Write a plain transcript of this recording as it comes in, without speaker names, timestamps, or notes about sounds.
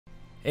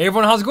Hey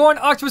everyone, how's it going?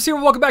 Octopus here,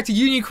 welcome back to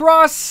Union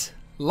Cross.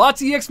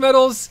 Lots of EX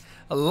medals,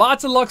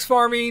 lots of Lux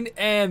farming,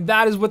 and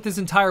that is what this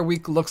entire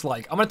week looks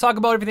like. I'm going to talk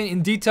about everything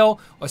in detail,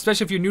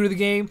 especially if you're new to the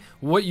game,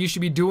 what you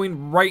should be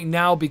doing right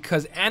now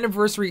because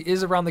Anniversary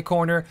is around the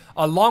corner,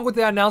 along with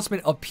the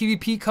announcement of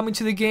PvP coming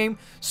to the game,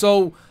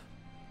 so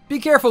be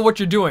careful what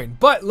you're doing.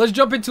 But let's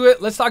jump into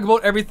it. Let's talk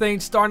about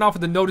everything, starting off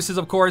with the notices,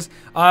 of course.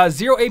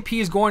 0 AP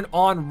is going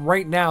on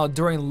right now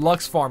during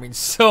Lux farming,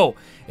 so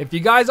if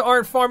you guys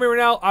aren't farming right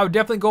now, I would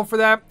definitely go for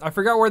that. I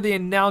forgot where they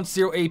announced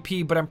 0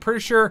 AP, but I'm pretty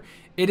sure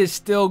it is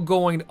still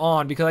going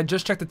on because I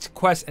just checked the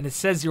quest and it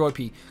says 0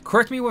 AP.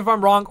 Correct me if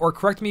I'm wrong or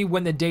correct me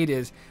when the date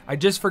is. I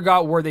just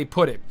forgot where they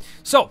put it.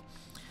 So,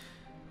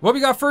 what we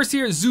got first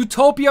here,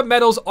 Zootopia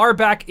medals are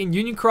back in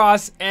Union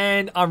Cross,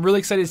 and I'm really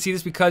excited to see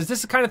this because this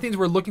is the kind of things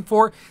we're looking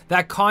for,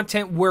 that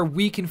content where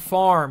we can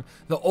farm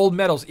the old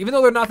medals. Even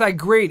though they're not that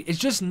great, it's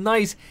just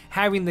nice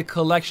having the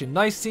collection.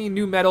 Nice seeing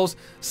new medals,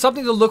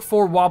 something to look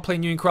for while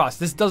playing Union Cross.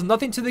 This does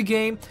nothing to the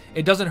game,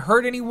 it doesn't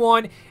hurt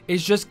anyone,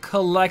 it's just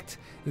collect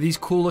these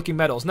cool looking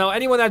medals. Now,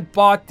 anyone that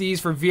bought these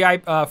for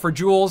for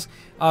jewels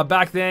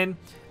back then,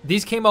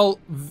 these came out,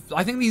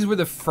 I think these were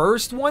the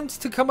first ones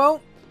to come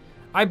out.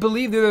 I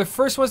believe they're the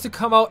first ones to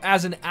come out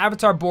as an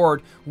avatar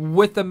board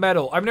with the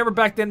medal. I remember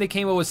back then they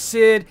came out with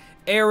Sid,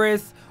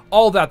 Aerith,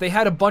 all that. They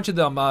had a bunch of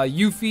them,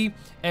 Yuffie,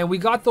 and we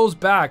got those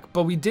back,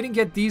 but we didn't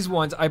get these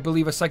ones, I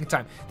believe, a second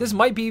time. This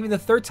might be even the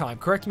third time.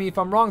 Correct me if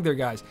I'm wrong there,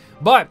 guys.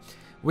 But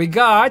we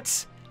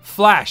got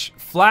Flash.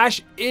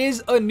 Flash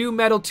is a new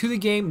medal to the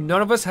game.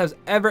 None of us has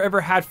ever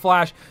had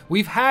Flash.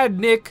 We've had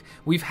Nick,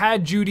 we've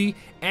had Judy,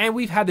 and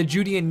we've had the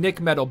Judy and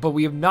Nick medal, but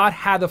we have not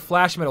had the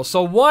Flash medal.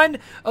 So one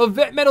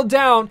event medal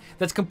down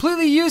that's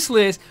completely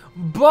useless,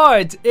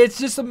 but it's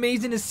just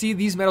amazing to see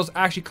these medals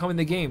actually come in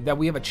the game, that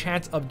we have a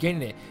chance of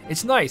getting it.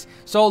 It's nice.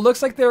 So it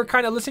looks like they're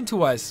kind of listening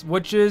to us,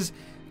 which is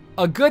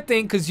a good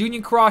thing because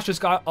Union Cross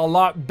just got a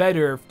lot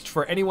better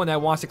for anyone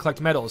that wants to collect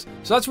medals.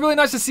 So that's really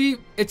nice to see.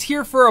 It's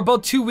here for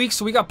about 2 weeks,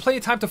 so we got plenty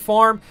of time to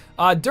farm.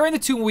 During the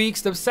 2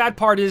 weeks, the sad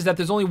part is that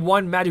there's only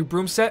one magic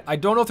broom set. I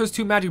don't know if there's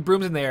 2 magic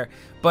brooms in there,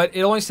 but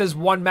it only says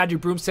 1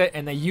 magic broom set,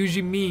 and that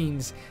usually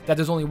means that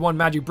there's only 1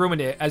 magic broom in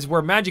it. As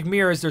where magic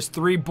mirrors, there's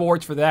 3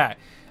 boards for that.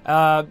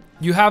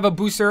 You have a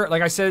booster,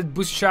 like I said,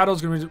 booster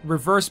shadows,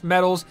 reverse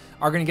medals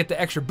are going to get the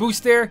extra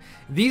boost there.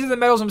 These are the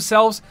medals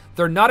themselves.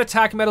 They're not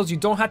attack medals. You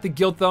don't have to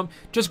guilt them.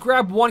 Just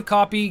grab 1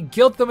 copy,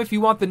 guilt them if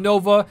you want the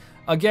Nova.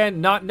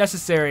 Again, not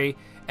necessary.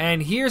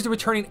 And here's the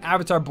returning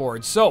avatar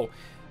board. So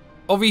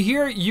over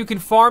here, you can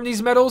farm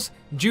these medals,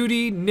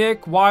 Judy,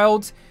 Nick,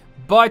 Wilds,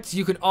 but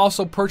you can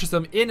also purchase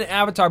them in an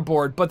avatar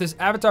board. But this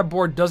avatar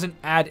board doesn't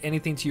add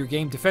anything to your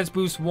game. Defense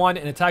boost 1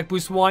 and attack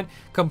boost 1,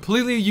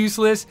 completely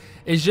useless.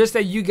 It's just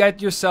that you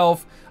get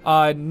yourself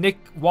Nick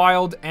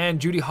Wild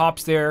and Judy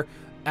Hops there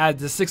at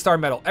the 6-star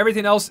medal.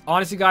 Everything else,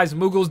 honestly guys,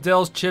 Moogles,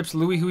 Dells, Chips,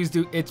 Louis Huey's,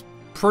 it's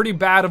pretty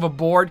bad of a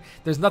board.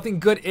 There's nothing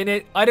good in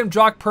it. Item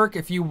drop perk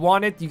if you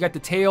want it. You got the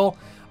tail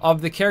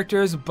of the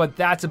characters, but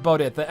that's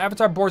about it. The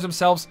avatar boards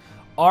themselves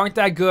aren't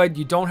that good.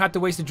 You don't have to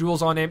waste the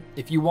jewels on it.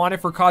 If you want it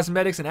for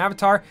cosmetics and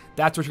avatar,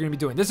 that's what you're gonna be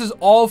doing. This is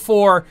all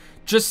for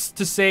just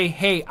to say,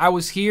 hey, I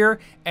was here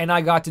and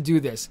I got to do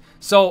this.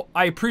 So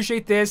I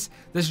appreciate this.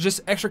 This is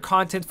just extra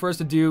content for us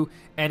to do,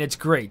 and it's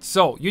great.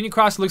 So Union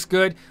Cross looks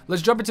good.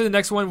 Let's jump into the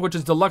next one, which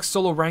is Deluxe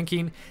Solo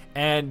Ranking,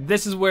 and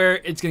this is where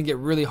it's gonna get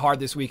really hard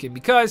this weekend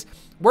because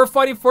we're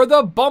fighting for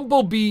the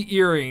Bumblebee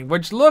earring,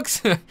 which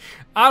looks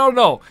I don't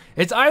know,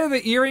 it's either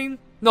the earring.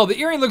 No, the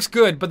earring looks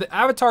good, but the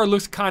avatar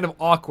looks kind of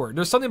awkward.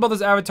 There's something about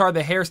this avatar,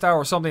 the hairstyle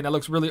or something, that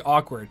looks really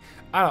awkward.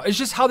 I don't know. It's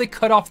just how they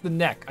cut off the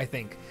neck, I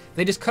think.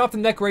 They just cut off the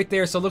neck right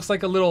there, so it looks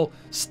like a little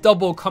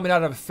stubble coming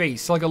out of a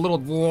face. Like a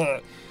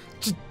little...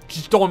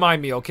 Just don't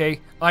mind me, okay?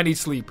 I need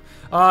sleep.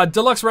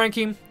 Deluxe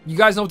ranking. You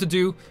guys know what to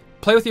do.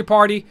 Play with your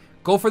party.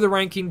 Go for the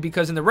ranking,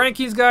 because in the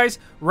rankings, guys,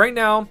 right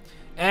now,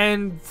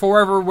 and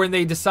forever when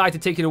they decide to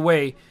take it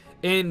away,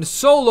 in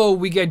solo,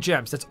 we get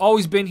gems. That's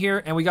always been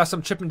here, and we got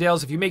some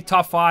Chippendales. If you make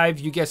top 5,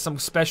 you get some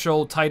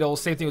special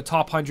titles. Same thing with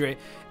top 100.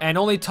 And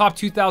only top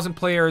 2,000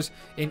 players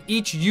in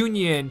each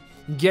union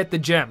get the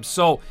gems.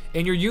 So,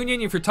 in your union,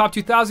 if you're top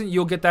 2,000,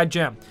 you'll get that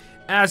gem.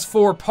 As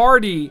for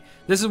party,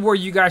 this is where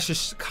you guys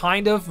should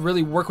kind of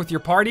really work with your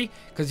party,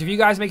 because if you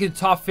guys make it to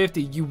top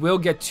 50, you will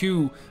get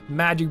 2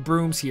 magic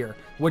brooms here,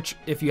 which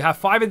if you have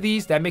 5 of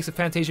these, that makes a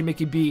Fantasia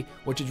Mickey B,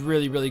 which is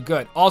really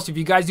good. Also, if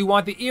you guys do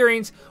want the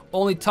earrings,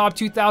 only top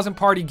 2,000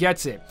 party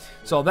gets it.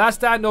 So that's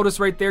that notice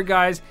right there,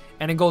 guys,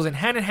 and it goes in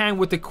hand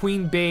with the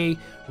Queen Bay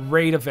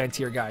raid event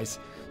here, guys.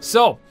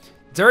 So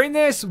during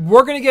this,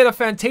 we're gonna get a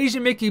Fantasia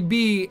Mickey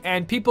B,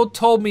 and people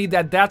told me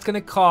that that's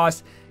gonna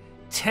cost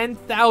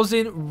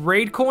 10,000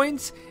 raid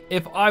coins.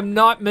 If I'm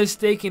not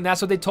mistaken,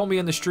 that's what they told me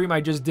in the stream I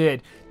just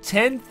did.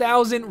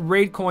 10,000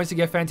 raid coins to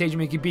get Fantasia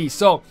Mickey B.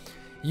 So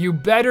you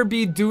better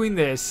be doing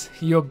this.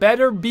 You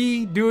better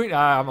be doing...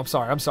 I'm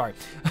sorry.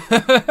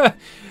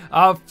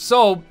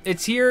 So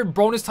it's here,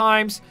 bonus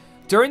times.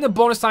 During the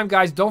bonus time,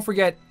 guys, don't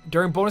forget,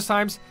 during bonus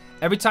times,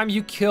 every time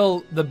you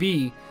kill the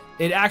bee,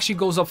 it actually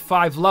goes up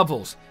 5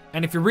 levels.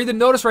 And if you read the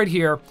notice right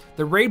here,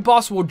 the raid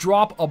boss will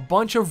drop a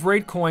bunch of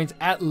raid coins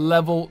at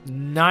level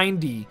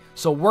 90.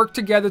 So work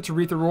together to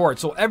reap the reward.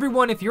 So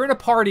everyone, if you're in a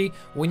party,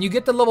 when you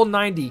get to level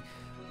 90,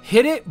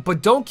 hit it,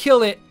 but don't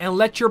kill it, and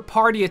let your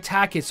party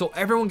attack it so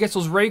everyone gets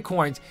those raid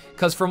coins.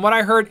 Because from what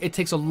I heard, it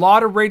takes a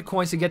lot of raid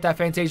coins to get that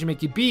Fantasia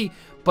Mickey B.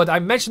 But I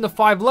mentioned the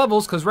 5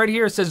 levels because right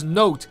here it says,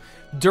 note,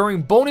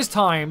 during bonus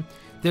time,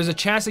 there's a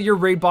chance that your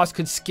raid boss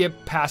could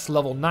skip past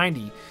level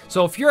 90.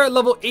 So if you're at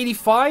level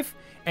 85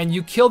 and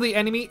you kill the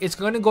enemy, it's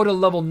going to go to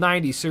level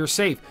 90, so you're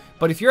safe.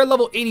 But if you're at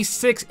level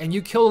 86 and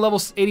you kill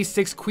level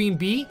 86 Queen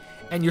Bee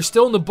and you're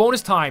still in the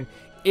bonus time,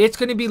 it's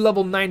going to be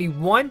level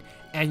 91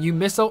 and you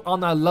miss out on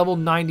that level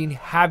 90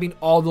 having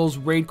all those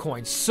raid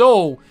coins.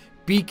 So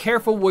be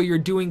careful what you're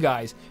doing,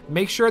 guys.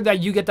 Make sure that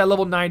you get that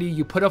level 90,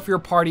 you put up for your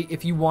party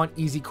if you want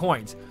easy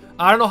coins.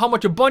 I don't know how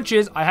much a bunch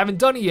is, I haven't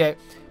done it yet,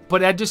 but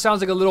that just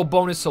sounds like a little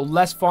bonus, so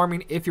less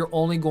farming if you're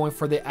only going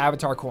for the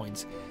avatar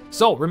coins.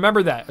 So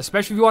remember that,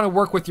 especially if you want to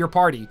work with your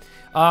party.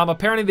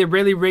 Apparently they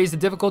really raised the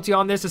difficulty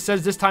on this. It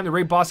says this time the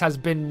raid boss has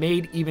been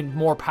made even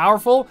more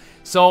powerful,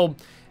 so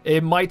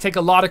it might take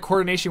a lot of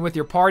coordination with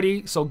your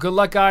party. So good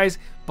luck, guys,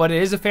 but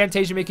it is a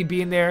Fantasia Mickey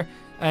B in there.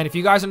 And if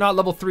you guys are not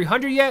level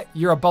 300 yet,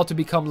 you're about to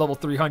become level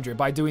 300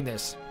 by doing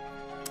this.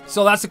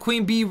 So that's the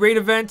Queen Bee raid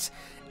event.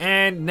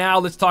 And now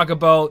let's talk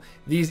about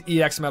these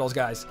EX medals,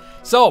 guys.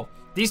 So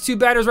these 2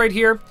 banners right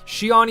here,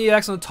 Xion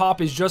EX on the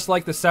top is just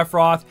like the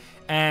Sephiroth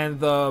and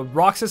the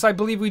Roxas I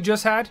believe we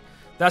just had.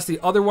 That's the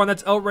other one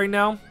that's out right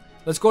now.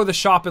 Let's go to the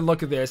shop and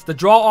look at this. The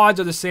draw odds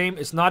are the same.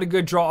 It's not a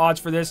good draw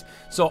odds for this.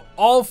 So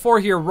all 4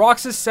 here,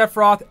 Roxas,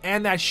 Sephiroth,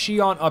 and that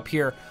Xion up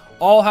here,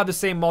 all have the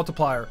same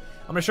multiplier.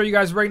 I'm going to show you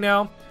guys right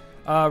now.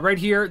 Right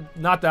here,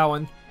 not that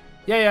one.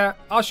 Yeah,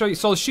 I'll show you.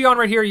 So Xion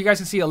right here, you guys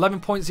can see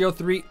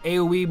 11.03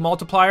 AoE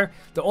multiplier.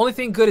 The only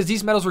thing good is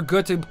these medals were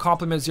good to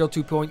complement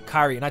 0.2 point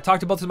Kairi. And I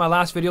talked about this in my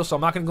last video, so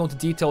I'm not going to go into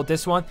detail with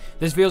this one.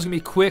 This video is going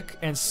to be quick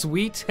and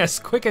sweet, as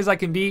quick as I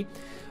can be.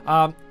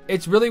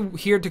 It's really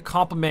here to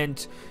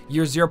complement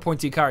your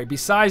 0.2 Kairi.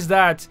 Besides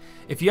that,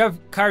 if you have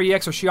Kairi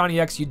EX or Xion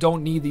EX, you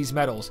don't need these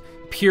medals,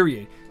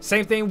 period.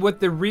 Same thing with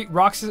the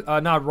Roxas,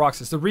 not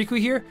Roxas, the Riku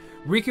here.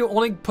 Riku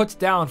only puts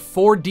down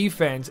 4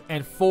 defense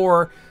and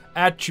 4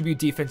 attribute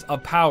defense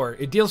of power.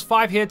 It deals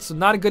 5 hits, so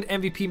not a good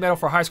MVP medal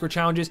for high score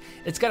challenges.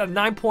 It's got a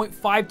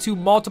 9.52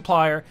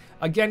 multiplier.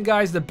 Again,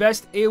 guys, the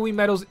best AoE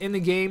medals in the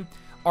game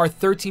are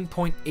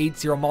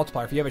 13.80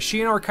 multiplier. If you have a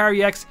Xion or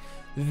Kairi EX,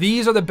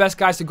 these are the best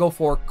guys to go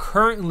for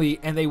currently,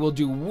 and they will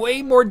do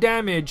way more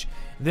damage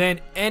than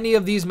any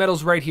of these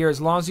medals right here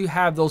as long as you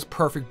have those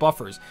perfect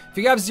buffers. If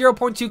you have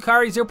 0.2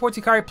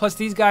 Kairi plus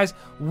these guys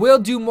will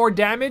do more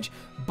damage,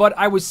 but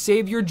I would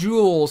save your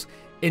jewels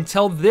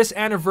until this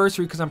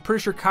anniversary because I'm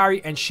pretty sure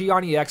Kairi and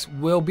Xion EX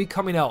will be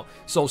coming out.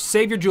 So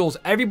save your jewels.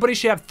 Everybody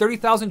should have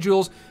 30,000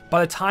 jewels by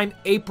the time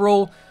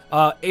April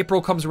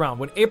comes around.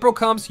 When April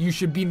comes, you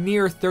should be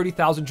near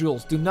 30,000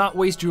 jewels. Do not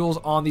waste jewels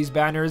on these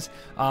banners.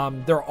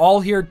 They're all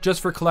here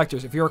just for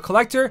collectors. If you're a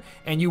collector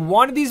and you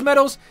wanted these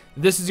medals,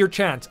 this is your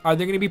chance. Are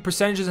there going to be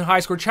percentages in high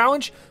score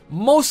challenge?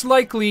 Most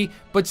likely,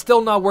 but still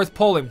not worth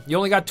pulling. You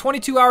only got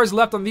 22 hours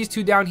left on these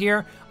 2 down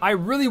here. I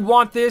really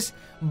want this,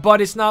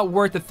 but it's not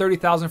worth the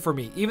 30,000 for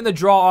me. Even the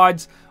draw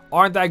odds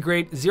aren't that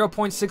great.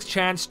 0.6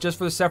 chance just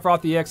for the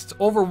Sephiroth EX. It's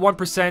over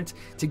 1%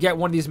 to get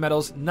one of these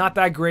medals. Not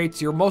that great.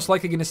 So you're most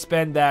likely going to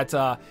spend that,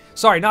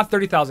 sorry, not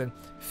 30,000,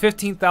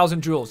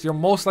 15,000 jewels. You're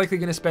most likely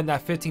going to spend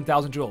that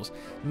 15,000 jewels.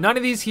 None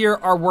of these here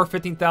are worth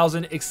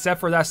 15,000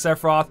 except for that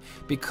Sephiroth.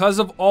 Because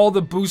of all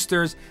the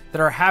boosters that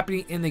are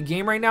happening in the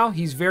game right now,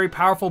 he's very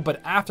powerful.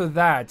 But after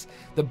that,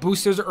 the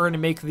boosters are going to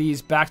make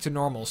these back to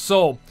normal.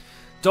 So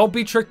don't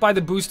be tricked by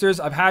the boosters.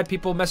 I've had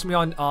people mess with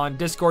me on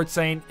Discord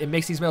saying it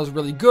makes these medals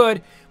really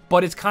good,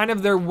 but it's kind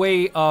of their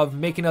way of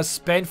making us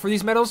spend for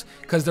these medals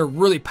because they're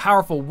really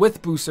powerful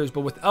with boosters,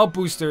 but without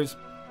boosters,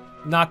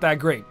 not that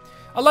great.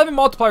 11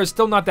 multiplier is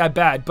still not that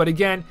bad, but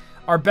again,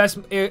 our best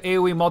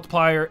AoE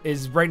multiplier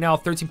is right now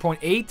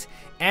 13.8,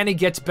 and it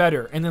gets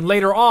better. And then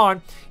later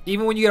on,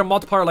 even when you get a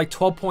multiplier like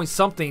 12 point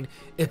something,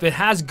 if it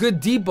has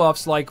good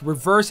debuffs like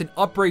reverse and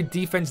upgrade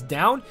defense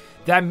down,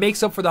 that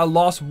makes up for that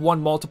lost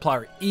 1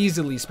 multiplier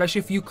easily, especially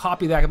if you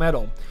copy that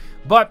medal.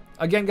 But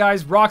again,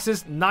 guys,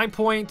 Roxas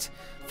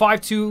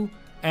 9.52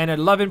 and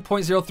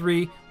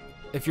 11.03.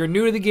 If you're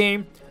new to the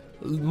game,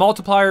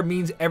 multiplier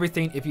means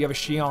everything if you have a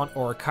Xion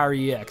or a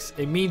Kairi EX.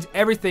 It means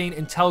everything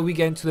until we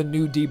get into the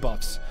new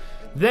debuffs.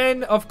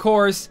 Then, of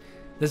course,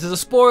 this is a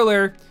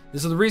spoiler.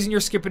 This is the reason you're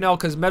skipping out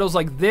because medals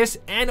like this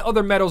and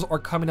other medals are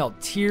coming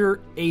out. Tier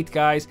 8,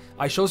 guys.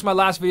 I showed this in my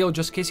last video,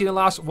 just in case you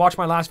didn't watch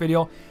my last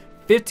video.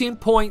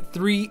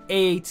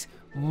 15.38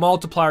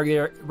 multiplier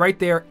there, right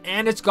there,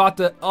 and it's got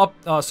the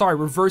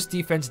reverse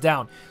defense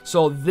down.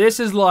 So this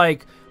is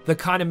like the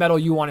kind of medal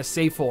you want to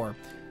save for.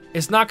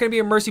 It's not going to be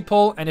a mercy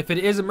pull, and if it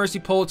is a mercy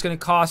pull, it's going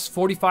to cost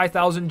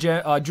 45,000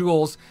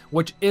 jewels,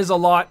 which is a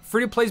lot.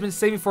 Free to play's been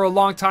saving for a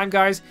long time,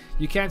 guys.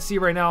 You can't see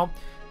right now,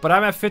 but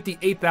I'm at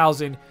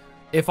 58,000.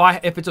 If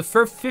it's a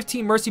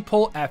 15 mercy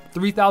pull at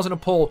 3,000 a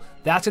pull,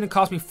 that's going to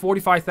cost me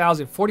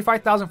 45,000.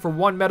 45,000 for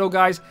one medal,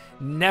 guys.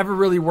 Never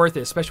really worth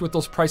it, especially with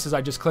those prices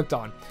I just clicked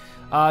on.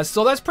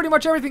 So that's pretty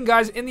much everything,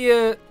 guys, in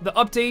the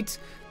update.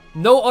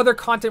 No other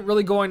content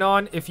really going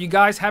on. If you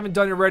guys haven't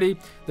done it already,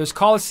 there's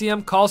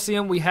Coliseum.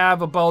 Coliseum, we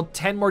have about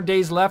 10 more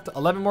days left,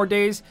 11 more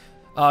days.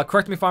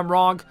 Correct me if I'm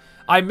wrong.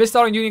 I missed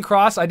out on Union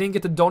Cross. I didn't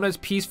get the donuts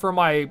piece for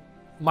my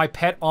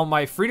pet on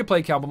my free-to-play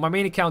account, but my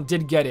main account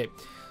did get it.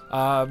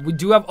 We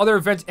do have other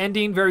events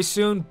ending very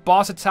soon.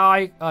 Boss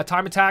attack,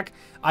 time attack.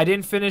 I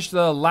didn't finish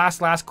the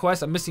last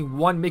quest. I'm missing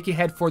one Mickey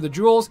head for the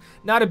jewels.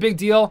 Not a big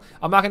deal.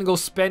 I'm not going to go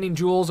spending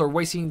jewels or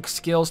wasting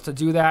skills to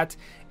do that.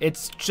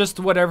 It's just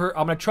whatever.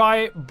 I'm going to try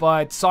it,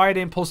 but sorry I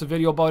didn't post a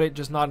video about it.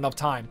 Just not enough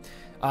time.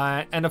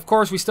 And of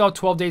course, we still have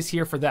 12 days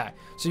here for that.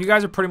 So you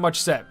guys are pretty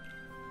much set.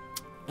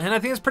 And I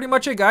think that's pretty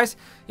much it, guys.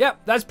 Yeah,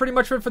 that's pretty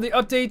much it for the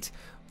update.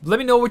 Let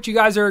me know what you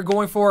guys are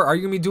going for. Are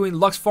you going to be doing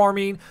Lux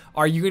farming?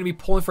 Are you going to be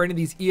pulling for any of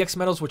these EX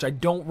medals, which I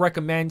don't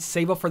recommend?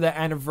 Save up for that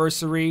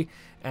anniversary.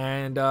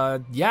 And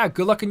yeah,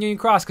 good luck in Union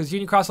Cross, because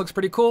Union Cross looks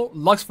pretty cool.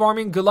 Lux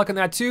farming, good luck in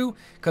that too,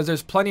 because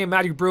there's plenty of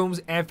Magic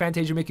Brooms and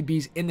Fantasia Mickey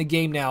Bees in the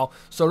game now.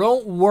 So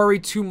don't worry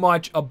too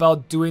much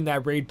about doing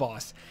that raid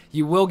boss.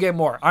 You will get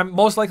more. I'm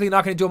most likely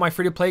not going to do it on my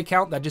free-to-play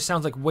account. That just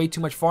sounds like way too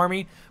much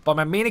farming. But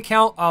my main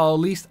account, I'll at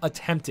least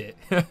attempt it.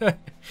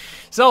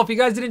 So if you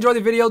guys did enjoy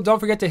the video, don't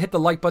forget to hit the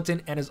like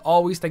button. And as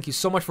always, thank you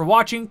so much for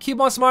watching. Keep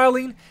on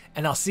smiling,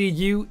 and I'll see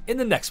you in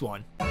the next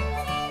one.